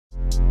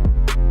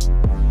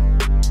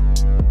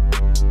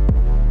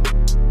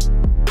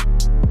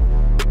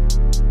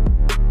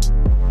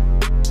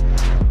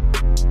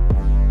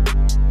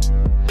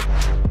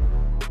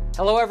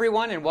Hello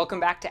everyone and welcome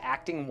back to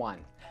Acting 1.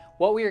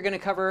 What we are going to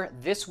cover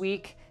this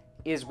week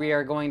is we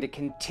are going to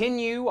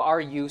continue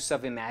our use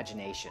of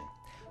imagination.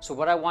 So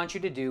what I want you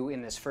to do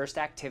in this first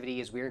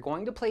activity is we are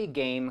going to play a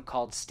game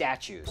called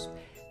Statues.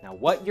 Now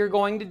what you're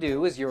going to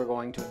do is you're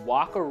going to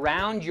walk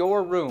around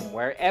your room.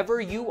 Wherever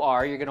you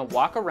are, you're going to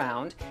walk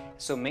around.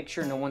 So make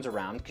sure no one's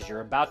around because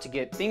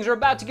things are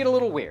about to get a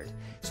little weird.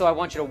 So I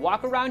want you to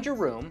walk around your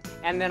room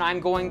and then I'm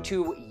going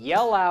to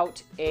yell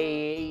out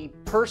a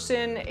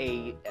person,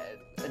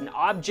 an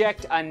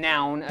object, a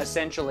noun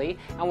essentially,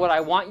 and what I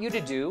want you to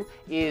do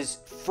is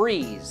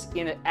freeze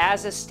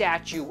as a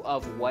statue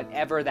of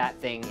whatever that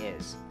thing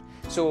is.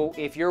 So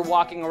if you're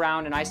walking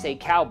around and I say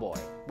cowboy,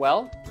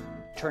 well,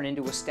 turn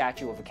into a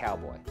statue of a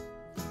cowboy.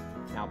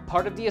 Now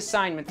part of the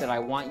assignment that I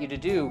want you to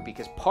do,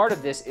 because part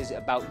of this is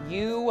about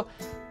you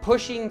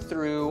pushing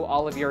through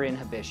all of your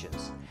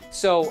inhibitions.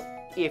 So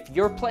if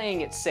you're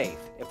playing it safe,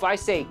 if I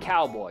say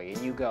cowboy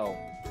and you go,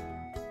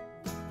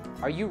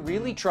 are you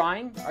really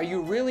trying? Are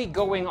you really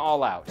going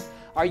all out?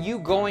 Are you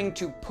going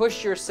to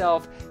push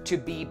yourself to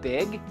be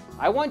big?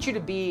 I want you to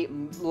be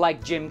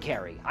like Jim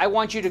Carrey. I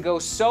want you to go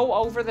so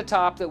over the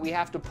top that we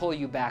have to pull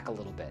you back a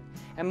little bit.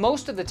 And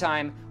most of the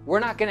time, we're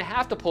not gonna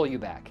have to pull you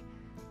back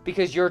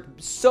because you're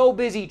so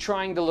busy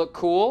trying to look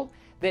cool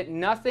that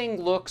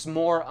nothing looks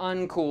more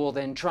uncool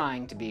than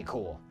trying to be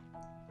cool.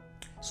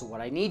 So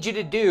what I need you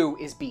to do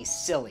is be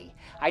silly.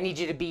 I need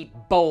you to be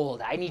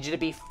bold. I need you to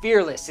be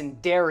fearless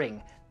and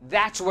daring.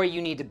 That's where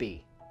you need to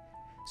be.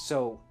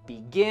 So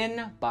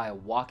begin by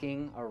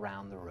walking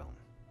around the room.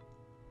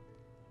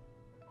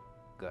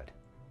 Good.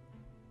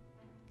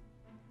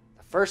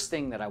 The first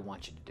thing that I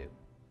want you to do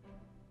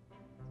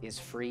is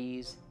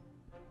freeze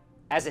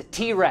as a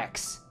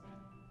T-Rex.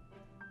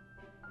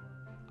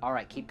 All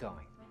right, keep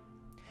going.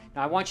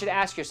 Now I want you to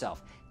ask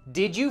yourself,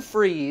 did you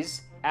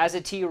freeze as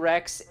a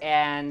T-Rex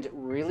and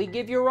really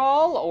give your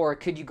all, or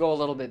could you go a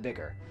little bit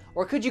bigger?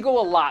 Or could you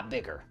go a lot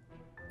bigger?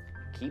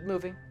 Keep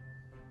moving.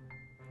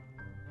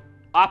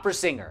 Opera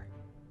singer.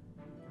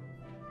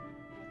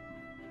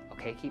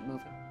 Okay, keep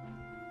moving.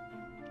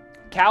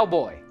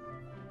 Cowboy.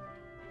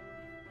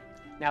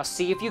 Now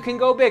see if you can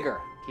go bigger.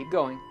 Keep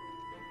going.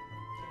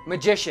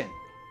 Magician.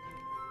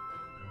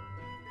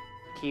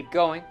 Keep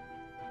going.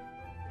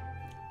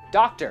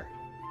 Doctor.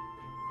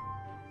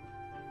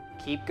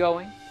 Keep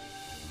going.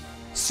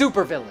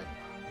 Supervillain.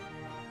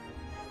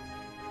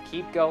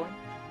 Keep going.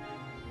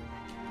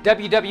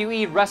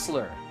 WWE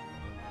wrestler.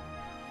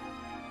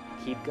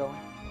 Keep going.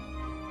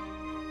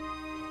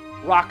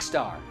 Rock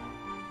star.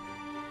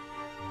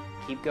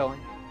 Keep going.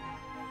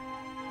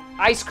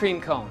 Ice cream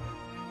cone.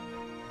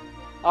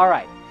 All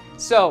right,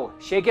 so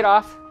shake it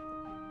off.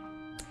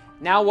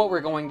 Now what we're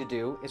going to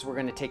do is we're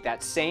going to take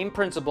that same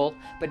principle,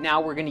 but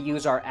now we're going to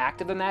use our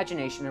active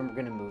imagination and we're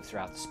going to move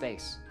throughout the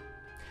space.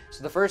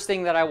 So the first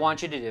thing that I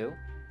want you to do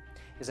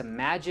is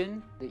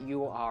imagine that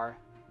you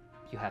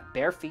have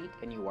bare feet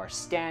and you are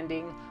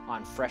standing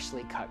on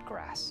freshly cut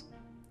grass.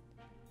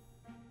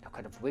 Now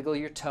kind of wiggle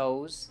your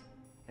toes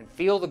and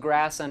feel the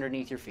grass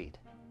underneath your feet.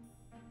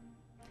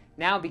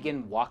 Now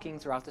begin walking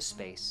throughout the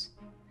space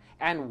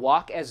and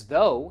walk as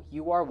though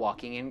you are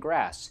walking in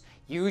grass.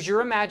 Use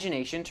your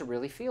imagination to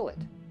really feel it.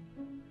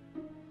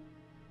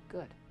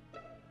 Good.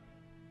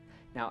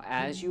 Now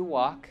as you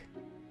walk,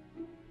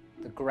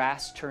 the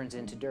grass turns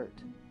into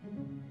dirt.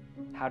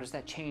 How does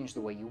that change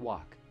the way you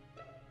walk?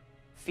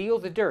 Feel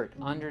the dirt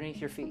underneath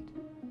your feet.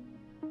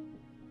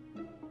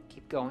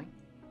 Keep going.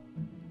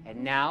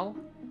 And now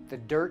the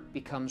dirt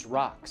becomes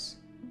rocks.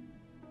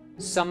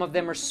 Some of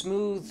them are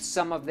smooth,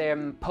 some of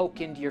them poke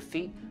into your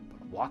feet.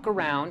 But walk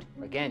around.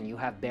 Again, you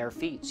have bare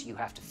feet, so you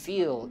have to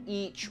feel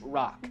each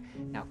rock.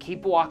 Now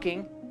keep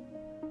walking.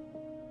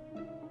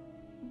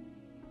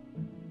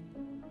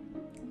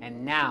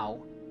 And now,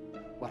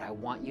 what I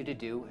want you to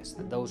do is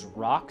that those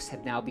rocks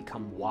have now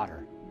become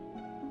water.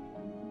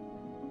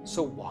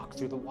 So walk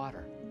through the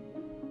water.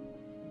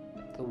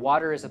 The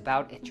water is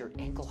about at your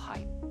ankle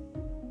height.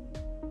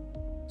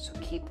 So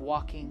keep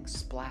walking,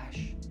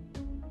 splash.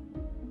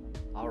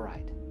 All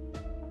right.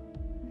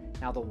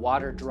 Now the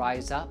water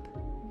dries up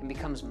and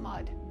becomes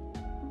mud.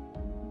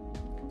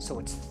 So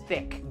it's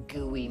thick,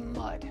 gooey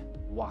mud.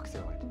 Walk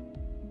through it.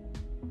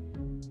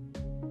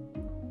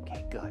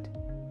 Okay, good.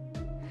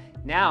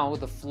 Now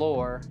the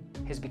floor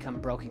has become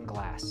broken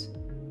glass.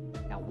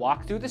 Now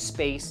walk through the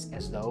space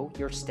as though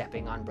you're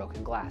stepping on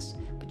broken glass.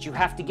 But you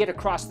have to get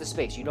across the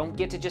space. You don't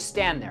get to just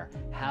stand there.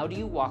 How do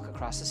you walk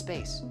across the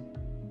space?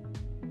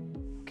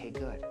 Okay,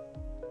 good.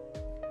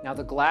 Now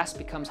the glass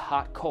becomes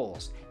hot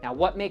coals. Now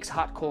what makes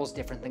hot coals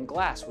different than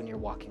glass when you're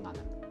walking on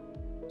them?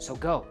 So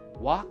go,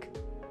 walk.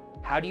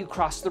 How do you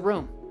cross the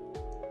room?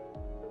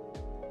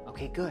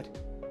 Okay, good.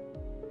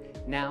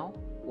 Now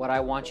what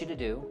I want you to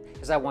do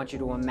is I want you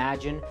to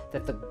imagine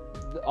that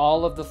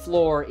all of the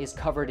floor is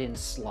covered in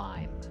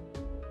slime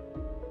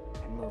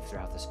and move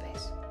throughout the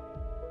space.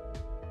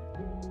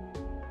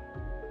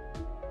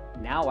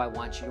 Now I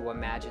want you to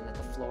imagine that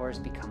the floors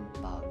become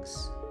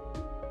bugs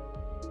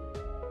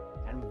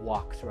and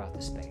walk throughout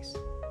the space.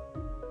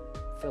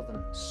 Feel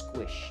them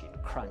squish and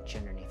crunch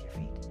underneath your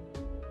feet.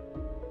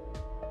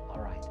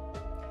 All right.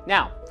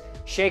 Now,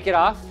 shake it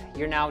off.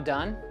 You're now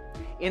done.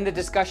 In the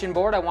discussion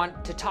board, I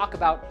want to talk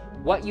about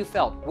what you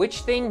felt.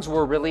 Which things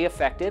were really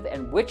effective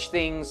and which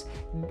things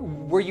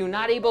were you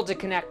not able to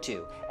connect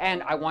to?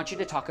 And I want you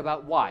to talk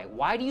about why.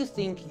 Why do you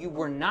think you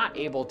were not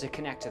able to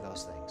connect to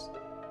those things?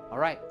 All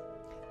right.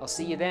 I'll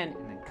see you then,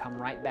 and then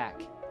come right back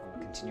and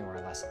we'll continue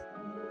our lesson.